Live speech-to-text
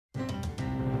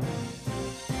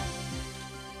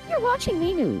You're watching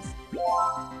Me News.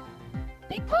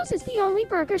 Big Pose is the only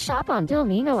burger shop on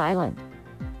Delmiino Island.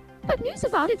 But news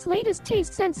about its latest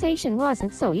taste sensation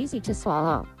wasn't so easy to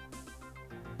swallow.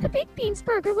 The Baked Beans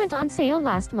burger went on sale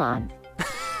last month.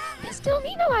 This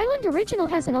Delmiino Island original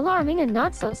has an alarming and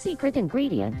not-so-secret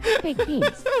ingredient, baked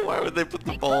beans. Why would they put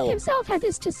the Big bowl? Pose himself had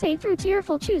this to say through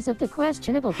tearful chews of the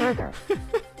questionable burger.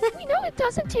 We know it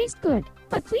doesn't taste good,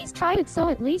 but please try it so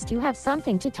at least you have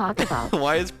something to talk about.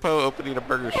 Why is Poe opening a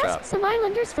burger We shop? asked some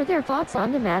islanders for their thoughts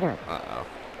on the matter. Uh-oh.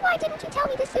 Why didn't you tell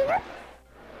me this sooner?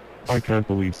 I can't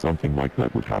believe something like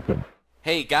that would happen.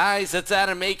 Hey guys, it's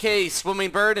Adam aka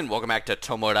Swimming Bird and welcome back to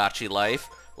Tomodachi Life.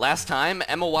 Last time,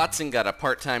 Emma Watson got a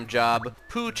part-time job,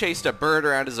 Pooh chased a bird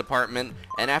around his apartment,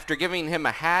 and after giving him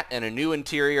a hat and a new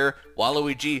interior,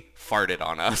 Waluigi farted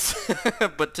on us.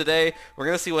 But today, we're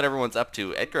gonna see what everyone's up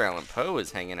to. Edgar Allan Poe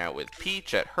is hanging out with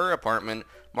Peach at her apartment.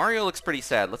 Mario looks pretty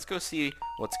sad. Let's go see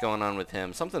what's going on with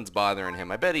him. Something's bothering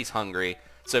him. I bet he's hungry.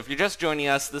 So if you're just joining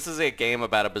us, this is a game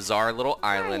about a bizarre little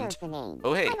island.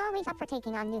 Oh, hey. I'm always up for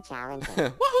taking on new challenges.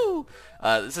 Woohoo!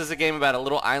 This is a game about a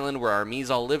little island where our Miis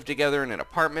all live together in an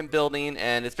apartment building,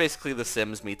 and it's basically The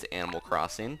Sims meets Animal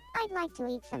Crossing. I'd like to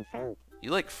eat some fruit. You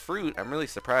like fruit? I'm really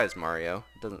surprised, Mario.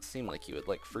 It doesn't seem like you would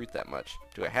like fruit that much.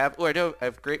 Do I have... Oh, I do. I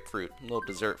have grapefruit. A little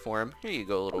dessert for him. Here you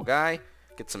go, little guy.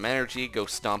 Get some energy. Go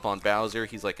stomp on Bowser.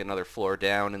 He's like another floor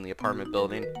down in the apartment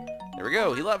building. There we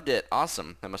go. He loved it.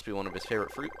 Awesome. That must be one of his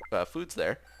favorite foods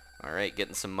there. All right,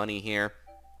 getting some money here.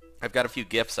 I've got a few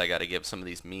gifts I got to give some of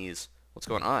these Miis. What's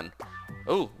going on?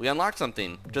 Oh, we unlocked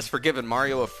something. Just for giving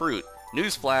Mario a fruit.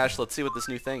 Newsflash. Let's see what this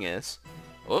new thing is.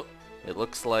 Oh, it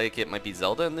looks like it might be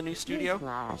Zelda in the new studio.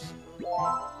 Newsflash.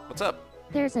 What's up?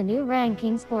 There's a new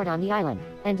rankings board on the island,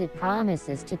 and it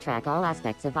promises to track all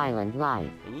aspects of island life.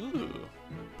 Ooh.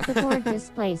 The board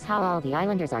displays how all the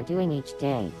islanders are doing each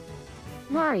day.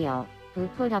 Mario, who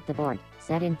put up the board,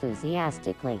 said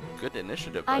enthusiastically, Good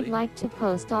initiative, buddy. I'd like to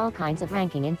post all kinds of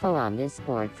ranking info on this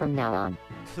board from now on.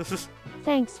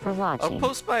 Thanks for I'll watching.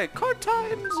 post my Kart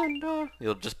times and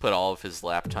he'll just put all of his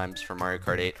lap times for Mario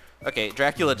Kart 8. Okay,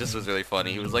 Dracula just was really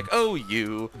funny. He was like, oh,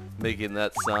 you, making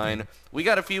that sign. We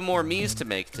got a few more Miis to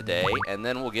make today, and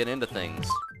then we'll get into things.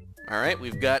 Alright,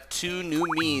 we've got 2 new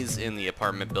Miis in the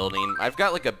apartment building. I've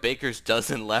got like a baker's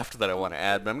dozen left that I want to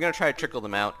add, but I'm going to try to trickle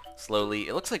them out slowly.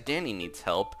 It looks like Dani needs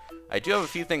help. I do have a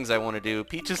few things I want to do.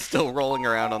 Peach is still rolling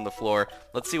around on the floor.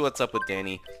 Let's see what's up with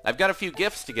Dani. I've got a few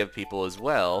gifts to give people as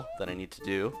well that I need to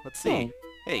do. Let's see.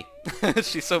 Hey.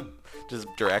 She's so just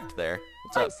direct there.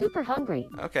 What's I'm up? super hungry.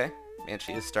 Okay. Man,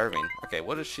 she is starving. Okay,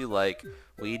 what does she like?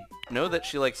 We know that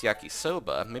she likes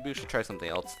yakisoba. Maybe we should try something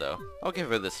else, though. I'll give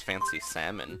her this fancy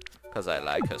salmon, because I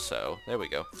like her so. There we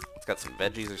go. It's got some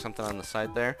veggies or something on the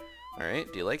side there.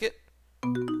 Alright, do you like it?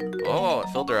 Oh, it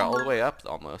filled her all the way up,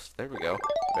 almost. There we go.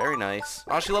 Very nice.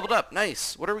 Oh, she leveled up.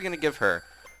 Nice. What are we going to give her?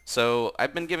 So,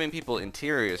 I've been giving people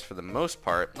interiors for the most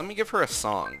part. Let me give her a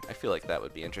song. I feel like that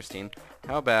would be interesting.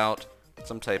 How about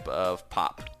some type of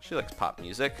pop? She likes pop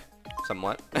music.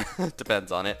 Somewhat.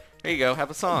 Depends on it. Here you go.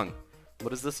 Have a song. What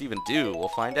does this even do? We'll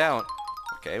find out.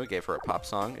 Okay, we gave her a pop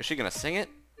song. Is she going to sing it?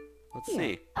 Let's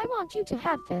see. I want you to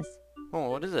have this. Oh,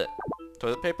 what is it?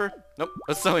 Toilet paper? Nope.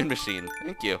 A sewing machine.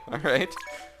 Thank you. Alright.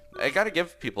 I gotta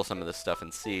give people some of this stuff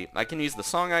and see. I can use the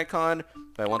song icon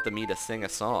if I want me to sing a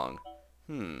song.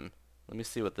 Let me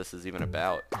see what this is even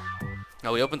about.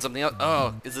 Oh, we opened something else.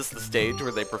 Oh, is this the stage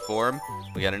where they perform?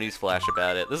 We got a news flash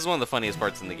about it. This is one of the funniest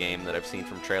parts in the game that I've seen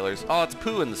from trailers. Oh, it's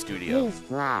Pooh in the studio.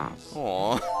 Newsflash.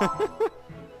 Aw.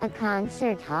 A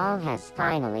concert hall has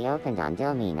finally opened on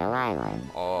Delmiino Island.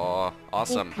 Aw,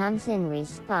 awesome. It comes in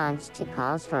response to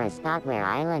calls for a spot where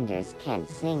islanders can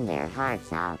sing their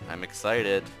hearts out. I'm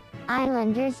excited.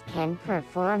 Islanders can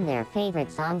perform their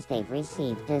favorite songs they've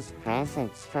received as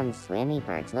presents from Swimmy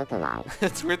Bird's lookalike.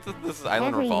 It's weird that this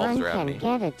island revolves Everyone around can me.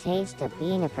 get a taste of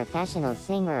being a professional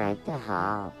singer at the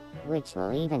hall, which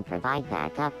will even provide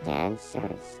backup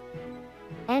dancers.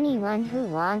 Anyone who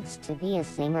wants to be a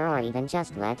singer or even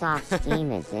just let off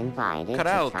steam is invited to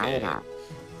try it Karaoke. out.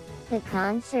 The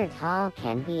concert hall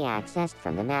can be accessed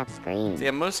from the map screen. See,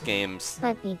 in most games,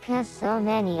 But because so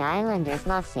many islanders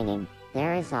love singing,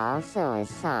 there is also a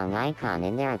song icon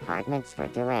in their apartments for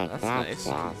direct that's nice.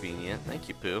 access. Convenient. Thank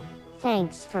you, Pooh.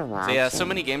 Thanks for watching. So yeah, so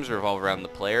many games revolve around the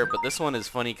player, but this one is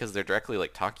funny because they're directly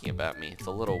like talking about me. It's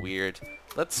a little weird.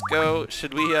 Let's go.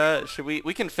 Should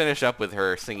we can finish up with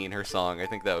her singing her song. I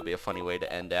think that would be a funny way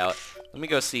to end out. Let me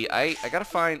go see. I gotta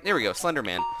find, there we go,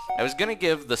 Slenderman. I was gonna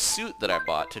give the suit that I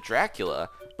bought to Dracula,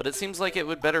 but it seems like it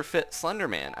would better fit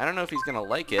Slenderman. I don't know if he's gonna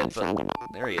like it, but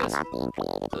there he is.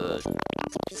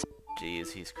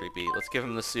 jeez, he's creepy. Let's give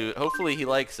him the suit. Hopefully he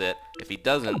likes it. If he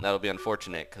doesn't, that'll be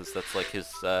unfortunate, because that's like his,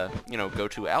 you know,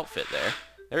 go-to outfit there.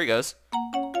 There he goes.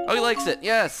 Oh, he likes it.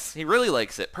 Yes, he really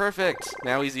likes it. Perfect.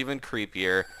 Now he's even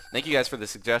creepier. Thank you guys for the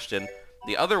suggestion.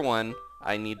 The other one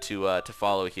I need to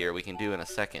follow here we can do in a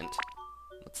second.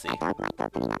 Let's see. I don't like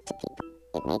opening up to people.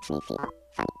 It makes me feel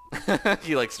funny.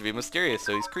 He likes to be mysterious,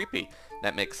 so he's creepy.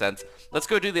 That makes sense. Let's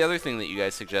go do the other thing that you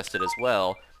guys suggested as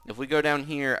well. If we go down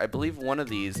here, I believe one of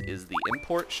these is the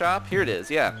import shop. Here it is,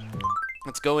 yeah.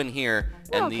 Let's go in here,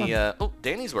 and the, oh,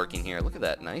 Dani's working here. Look at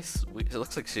that, nice. It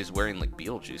looks like she's wearing, like,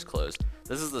 Beetlejuice clothes.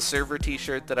 This is the server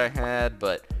t-shirt that I had,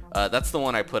 but that's the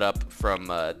one I put up from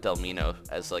Delmiino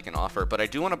as, like, an offer. But I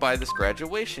do want to buy this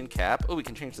graduation cap. Oh, we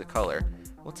can change the color.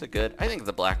 What's a good? I think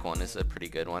the black one is a pretty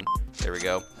good one. There we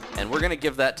go. And we're going to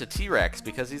give that to T-Rex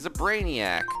because he's a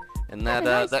brainiac. And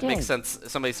that makes sense.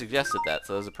 Somebody suggested that,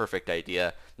 so that was a perfect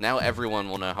idea. Now everyone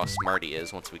will know how smart he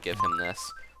is once we give him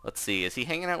this. Let's see. Is he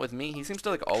hanging out with me? He seems to,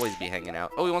 like, always be hanging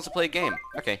out. Oh, he wants to play a game.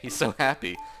 Okay, he's so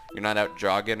happy. You're not out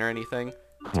jogging or anything?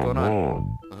 What's going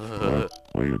on? Let's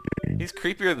play a game. He's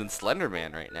creepier than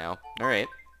Slenderman right now. Alright.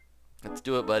 Let's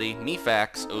do it, buddy. Me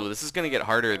facts. Oh, this is gonna get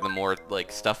harder the more,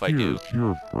 like, stuff I do. Here's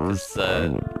your first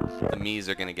Islander The fact. me's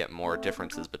are gonna get more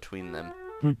differences between them.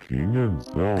 The king and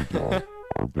Zelda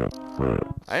are best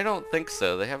friends. I don't think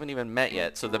so. They haven't even met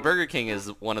yet. So the Burger King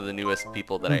is one of the newest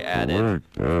people that I added.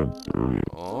 Correct answer.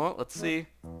 Oh, let's see.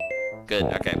 Good,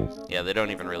 okay. Yeah, they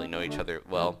don't even really know each other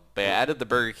well. But I added the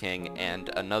Burger King and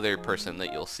another person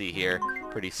that you'll see here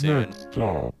pretty soon. Next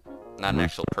up, Not an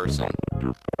actual person.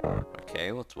 Islander fact.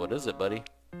 Okay, what is it, buddy?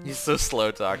 He's so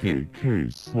slow talking.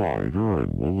 KK Slider and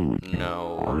Waluigi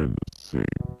No. are in the same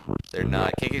person. They're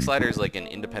not. KK Slider is like an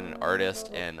independent artist,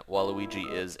 and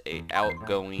Waluigi is a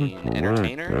outgoing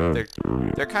entertainer.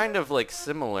 They're kind of like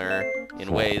similar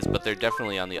in ways, but they're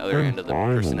definitely on the other end of the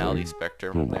personality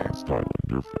spectrum The there. last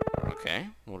Islander fact. Okay,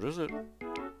 what is it?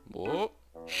 Whoa.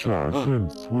 Shaq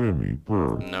and Swimmy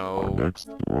Bird No. are next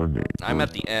door neighbors. I'm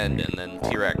at the end, and then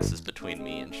T-Rex is between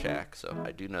me and Shaq, so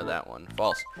I do know that one.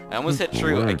 False. I almost hit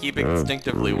true. I keep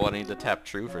instinctively wanting to tap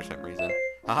true for some reason.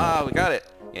 Haha, we got it.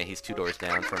 Yeah, he's 2 doors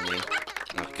down from me.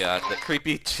 Oh god, that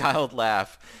creepy child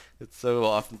laugh. It's so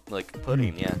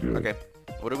off-putting, yeah. Okay.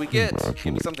 What do we get?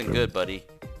 Give me something good, buddy.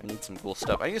 I need some cool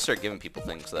stuff. I need to start giving people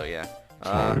things, though, yeah.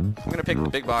 I'm gonna pick the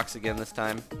big box again this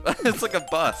time. It's like a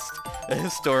bust. A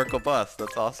historical bust.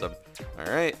 That's awesome.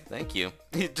 Alright, thank you.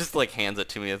 He just like hands it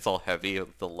to me. It's all heavy. I'll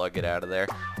have to lug it out of there.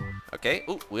 Okay.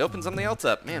 Ooh, we opened something else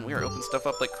up. Man, we are opening stuff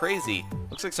up like crazy.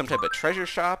 Looks like some type of treasure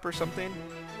shop or something.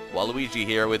 Waluigi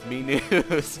here with me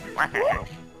news.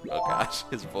 Oh gosh,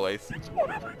 his voice.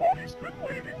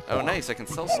 Oh nice, I can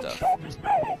sell stuff.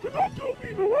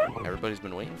 Everybody's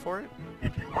been waiting for it?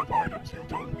 If you have items you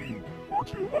don't need, or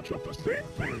too much of the same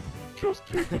thing, just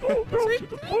take it all down to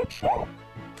the bookshop.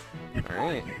 If you're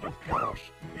in need of cash,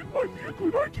 it might be a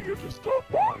good idea to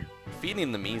stop by.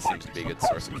 Feeding the me seems to be a good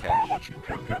source of cash. What you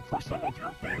can get for some of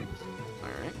your things.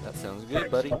 Alright, that sounds good,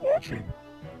 buddy. Thanks for watching.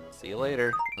 See you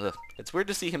later. Ugh, it's weird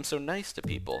to see him so nice to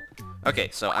people. Okay,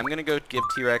 so I'm gonna go give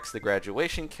T-Rex the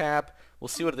graduation cap. We'll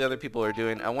see what the other people are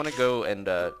doing. I want to go and,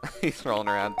 he's rolling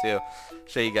around too.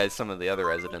 Show you guys some of the other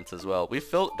residents as well. We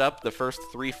filled up the first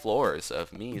 3 floors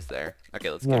of me's there.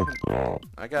 Okay, let's give him... What's up?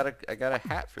 I got a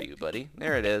hat for you, buddy.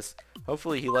 There it is.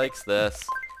 Hopefully he likes this.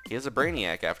 He is a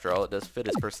brainiac after all. It does fit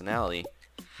his personality.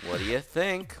 What do you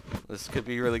think? This could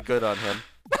be really good on him.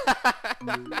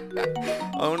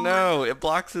 Oh no, it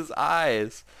blocks his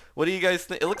eyes. What do you guys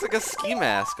think? It looks like a ski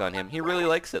mask on him. He really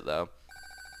likes it though.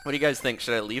 What do you guys think?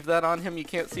 Should I leave that on him? You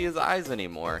can't see his eyes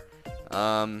anymore.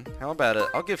 How about it?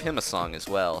 I'll give him a song as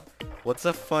well. What's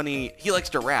a funny... He likes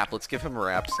to rap. Let's give him a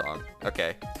rap song.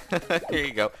 Okay. Here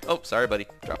you go. Oh, sorry, buddy.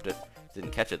 Dropped it.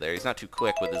 Didn't catch it there. He's not too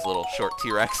quick with his little short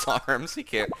T-Rex arms. He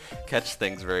can't catch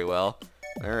things very well.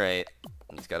 Alright.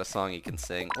 He's got a song he can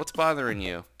sing. What's bothering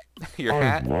you? Your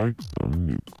hat? I'd like some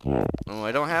new clothes. Oh,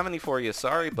 I don't have any for you.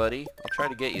 Sorry, buddy. I'll try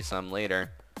to get you some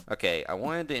later. Okay, I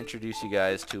wanted to introduce you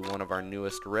guys to one of our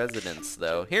newest residents,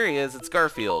 though. Here he is. It's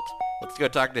Garfield. Let's go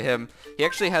talk to him. He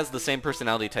actually has the same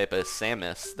personality type as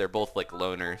Samus. They're both, like,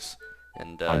 loners.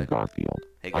 And, I'm Garfield.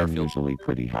 hey, I'm Garfield. usually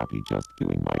pretty happy just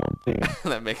doing my own thing.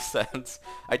 That makes sense.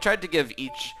 I tried to give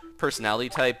each personality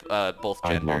type both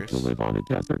I'd love genders. to live on a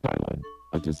desert island.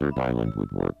 A desert island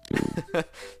would work too.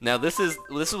 Now this is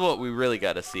what we really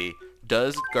got to see.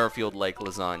 Does Garfield like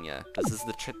lasagna? This is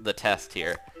the test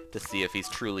here to see if he's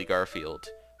truly Garfield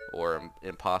or an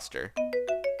imposter.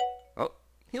 Oh,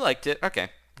 he liked it. Okay,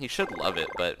 he should love it.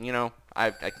 But you know,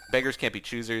 beggars can't be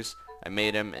choosers. I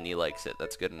made him and he likes it.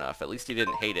 That's good enough. At least he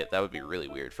didn't hate it. That would be really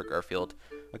weird for Garfield.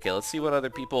 Okay, let's see what other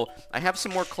people... I have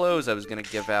some more clothes I was going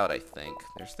to give out, I think.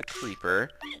 There's the creeper.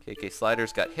 KK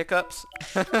Slider's got hiccups.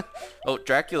 Oh,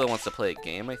 Dracula wants to play a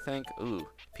game, I think. Ooh,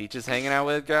 Peach is hanging out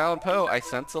with Edgar Allan Poe. I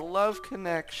sense a love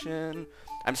connection.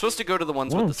 I'm supposed to go to the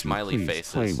ones with the smiley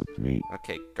faces. Play with me?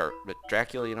 Okay, but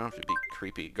Dracula, you don't have to be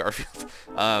creepy. Garfield.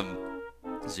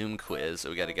 Zoom quiz. So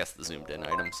we got to guess the zoomed in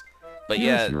items. But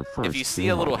yeah, if you see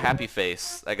a little happy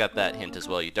face, I got that hint as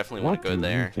well. You definitely want to go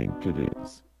there. What do you think it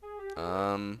is?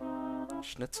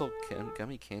 Schnitzel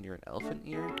gummy candy or an elephant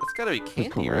ear? It's gotta be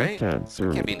candy, right? It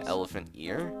can't be an elephant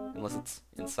ear unless it's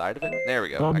inside of it. There we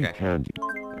go. Gummy Okay. candy.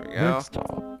 There we go. Next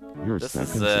up, your This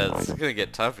is gonna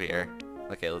get tough here.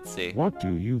 Okay, let's see. What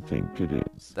do you think it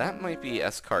is? That might be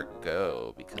Kart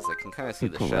Go because I can kind of see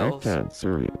the correct shells.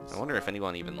 answer is I wonder if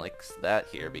anyone even likes that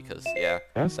here because yeah,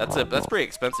 that's Escargot. pretty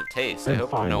expensive taste. I And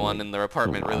hope no finally, one in their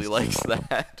apartment really likes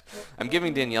that. I'm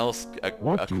giving Danielle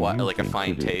What do you like a think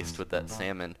fine it taste is? with that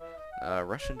salmon.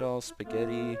 Russian doll,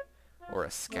 spaghetti, or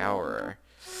a scourer.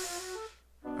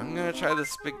 I'm gonna try the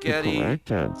spaghetti.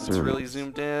 correct answer It's really is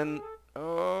zoomed in.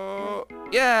 Oh,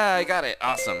 yeah, I got it.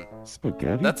 Awesome.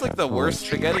 spaghetti. That's like the worst pepperoni.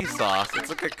 spaghetti sauce. It's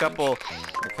like a couple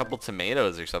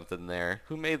tomatoes or something there.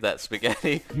 Who made that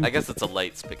spaghetti? I guess it's a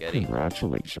light spaghetti.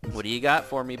 Congratulations. What do you got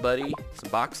for me, buddy?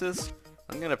 Some boxes?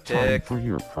 I'm gonna Time pick... for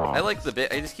your prize. I like the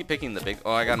bit. I just keep picking the big...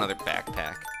 Oh, I got another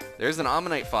backpack. There's an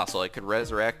Ammonite fossil. I could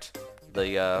resurrect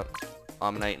the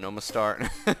Ammonite Nomastar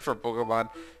for Pokemon.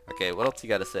 Okay, what else you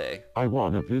gotta say? I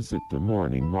want to visit the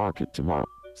morning market tomorrow,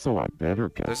 so I better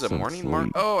get There's a some morning sleep.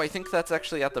 market. Oh, I think that's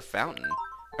actually at the fountain.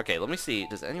 Okay, let me see.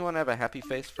 Does anyone have a happy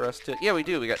face for us to... Yeah, we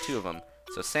do. We got 2 of them.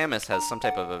 So Samus has some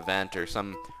type of event or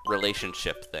some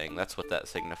relationship thing. That's what that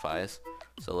signifies.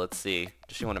 So let's see.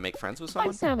 Does she want to make friends with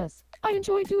I'm someone? Samus. I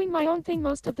enjoy doing my own thing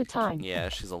most of the time. Yeah,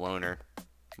 she's a loner.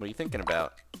 What are you thinking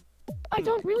about? I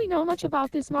don't really know much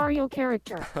about this Mario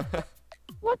character.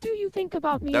 What do you think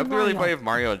about me That and would be really Mario? funny if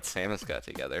Mario and Samus got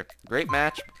together. Great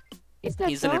match. Is that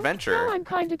He's so? an adventurer. Now I'm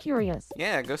kinda curious.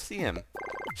 Yeah, go see him.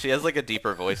 She has like a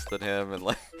deeper voice than him and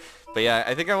like... But yeah,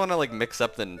 I think I want to like mix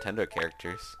up the Nintendo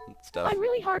characters and stuff. I'm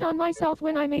really hard on myself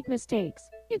when I make mistakes.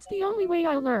 It's the only way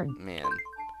I learn. Man.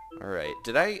 Alright.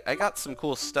 I got some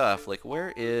cool stuff. Like,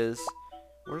 where's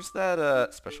that,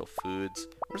 special foods?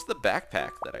 Where's the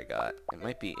backpack that I got? It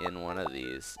might be in one of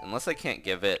these. Unless I can't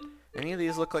give it. Any of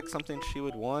these look like something she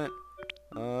would want?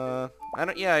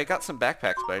 Yeah, I got some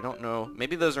backpacks, but I don't know.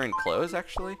 Maybe those are in clothes,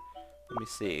 actually? Let me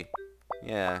see.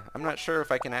 Yeah, I'm not sure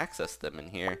if I can access them in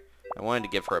here. I wanted to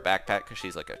give her a backpack because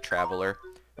she's like a traveler.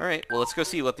 Alright, well, let's go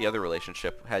see what the other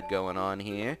relationship had going on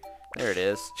here. There it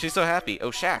is. She's so happy.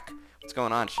 Oh, Shaq. What's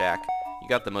going on, Shaq? You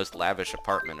got the most lavish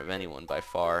apartment of anyone by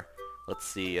far. Let's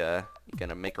see, you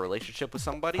gonna make a relationship with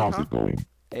somebody, How's huh? it going?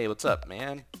 Hey, what's up,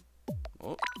 man?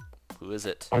 Oh, who is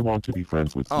it? I want to be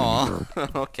friends with Aw,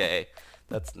 Bird. okay.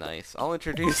 That's nice. I'll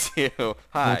introduce you.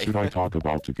 Hi. What should I talk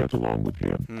about to get along with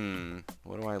him?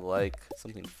 What do I like?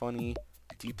 Something funny?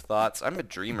 Deep thoughts? I'm a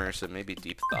dreamer, so maybe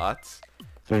deep thoughts.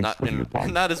 Thanks Not for the in,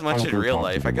 advice. not as much I'll in go real talk to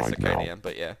life. I him guess I right kinda now. am,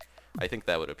 but yeah. I think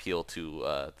that would appeal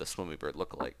to the Swimmy Bird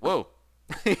lookalike. Whoa!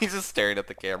 He's just staring at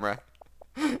the camera.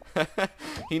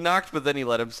 He knocked, but then he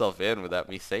let himself in without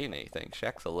me saying anything.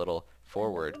 Shaq's a little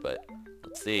forward, but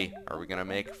let's see. Are we gonna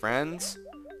make friends?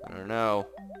 I don't know.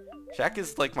 Shaq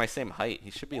is like my same height.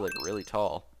 He should be like really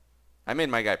tall. I made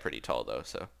my guy pretty tall though,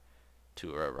 so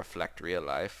to reflect real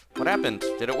life. What happened?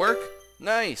 Did it work?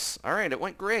 Nice. All right, it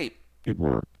went great. It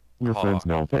worked. We're Aw. friends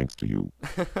now thanks to you.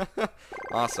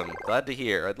 Awesome. Glad to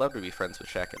hear. I'd love to be friends with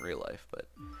Shaq in real life, but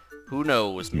who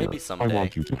knows? Maybe Here, someday. I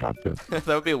want you to have this. That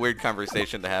would be a weird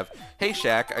conversation to have. Hey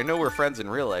Shaq, I know we're friends in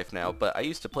real life now, but I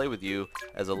used to play with you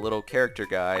as a little character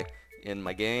guy in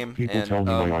my game. People and, tell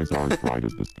me my eyes are as bright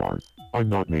as the stars. I'm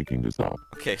not making this up.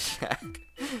 Okay, Shaq.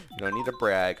 You don't need to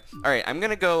brag. Alright, I'm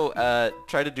gonna go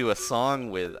try to do a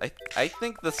song with... I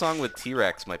think the song with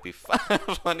T-Rex might be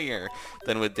funnier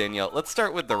than with Danielle. Let's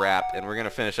start with the rap, and we're gonna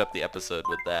finish up the episode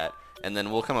with that. And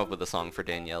then we'll come up with a song for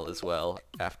Danielle as well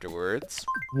afterwards.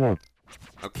 What?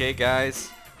 Okay, guys.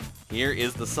 Here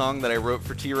is the song that I wrote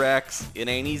for T-Rex. It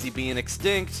ain't easy being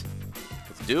extinct.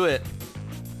 Let's do it.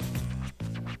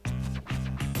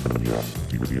 Yeah,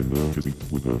 he was in the busy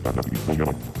with the fat happy. Oh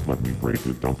yeah, let me break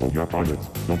it down. Oh yeah, pilots,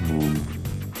 don't move.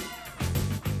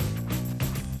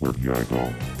 Where did I go?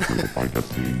 Where did I get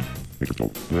see? Major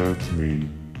Joe, that's me.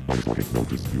 Dinosaur ain't no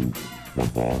dispute. One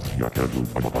boss, yeah, can't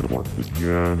lose. I'm a part of war. This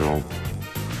piano.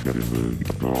 Get in the heat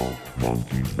of go.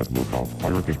 Monkeys that look out.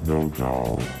 Fire think no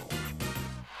doubt.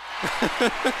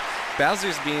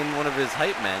 Bowser's being one of his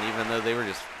hype men, even though they were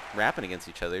just rapping against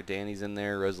each other. Danny's in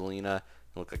there, Rosalina,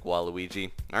 Look like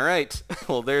Waluigi. Alright,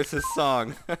 well there's his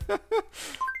song.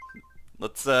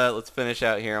 Let's finish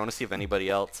out here. I want to see if anybody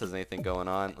else has anything going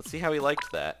on. Let's see how he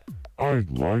liked that.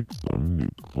 I'd like some new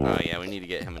clothes. Oh yeah, we need to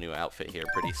get him a new outfit here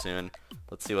pretty soon.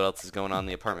 Let's see what else is going on in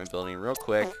the apartment building real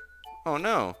quick. Oh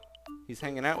no, he's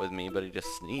hanging out with me, but he just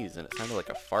sneezed and it sounded like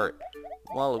a fart.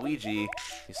 Waluigi,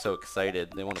 he's so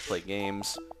excited. They want to play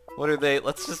games. What are they?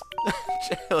 Let's just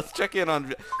let's check in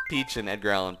on Peach and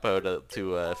Edgar Allan Poe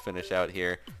to finish out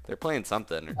here. They're playing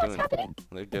something.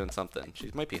 They're doing something. She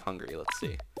might be hungry. Let's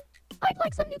see. I'd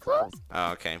like some new clothes.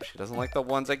 Oh, okay. She doesn't like the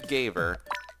ones I gave her.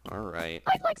 Alright.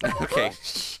 I'd like some new Okay.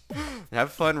 clothes.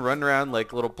 Have fun, run around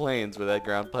like little planes with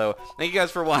Edgar Allan Poe. Thank you guys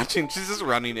for watching. She's just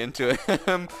running into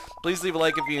him. Please leave a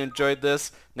like if you enjoyed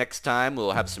this. Next time,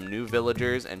 we'll have some new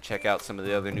villagers and check out some of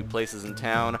the other new places in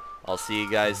town. I'll see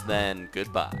you guys then.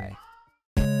 Goodbye.